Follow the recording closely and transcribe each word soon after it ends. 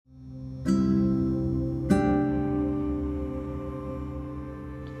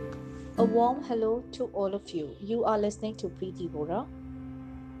A warm hello to all of you. You are listening to Preeti Vora.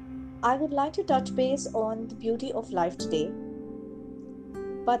 I would like to touch base on the beauty of life today,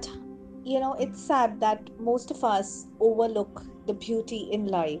 but it's sad that most of us overlook the beauty in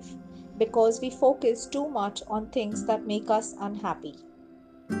life because we focus too much on things that make us unhappy.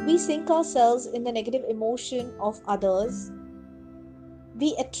 We sink ourselves in the negative emotion of others.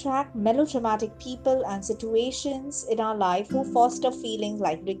 We attract melodramatic people and situations in our life who foster feelings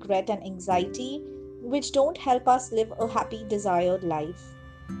like regret and anxiety, which don't help us live a happy, desired life.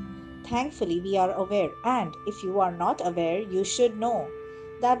 Thankfully, we are aware, and if you are not aware, you should know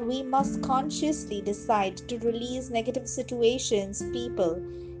that we must consciously decide to release negative situations, people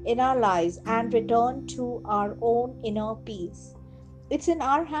in our lives, and return to our own inner peace. It's in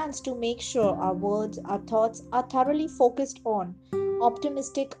our hands to make sure our words, our thoughts are thoroughly focused on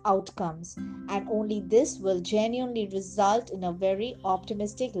optimistic outcomes, and only this will genuinely result in a very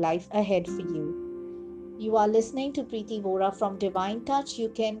optimistic life ahead for you. You are listening to Preeti Vora from Divine Touch. You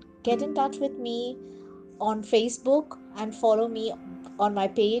can get in touch with me on Facebook and follow me on my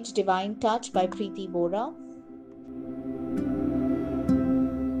page Divine Touch by Preeti Vora.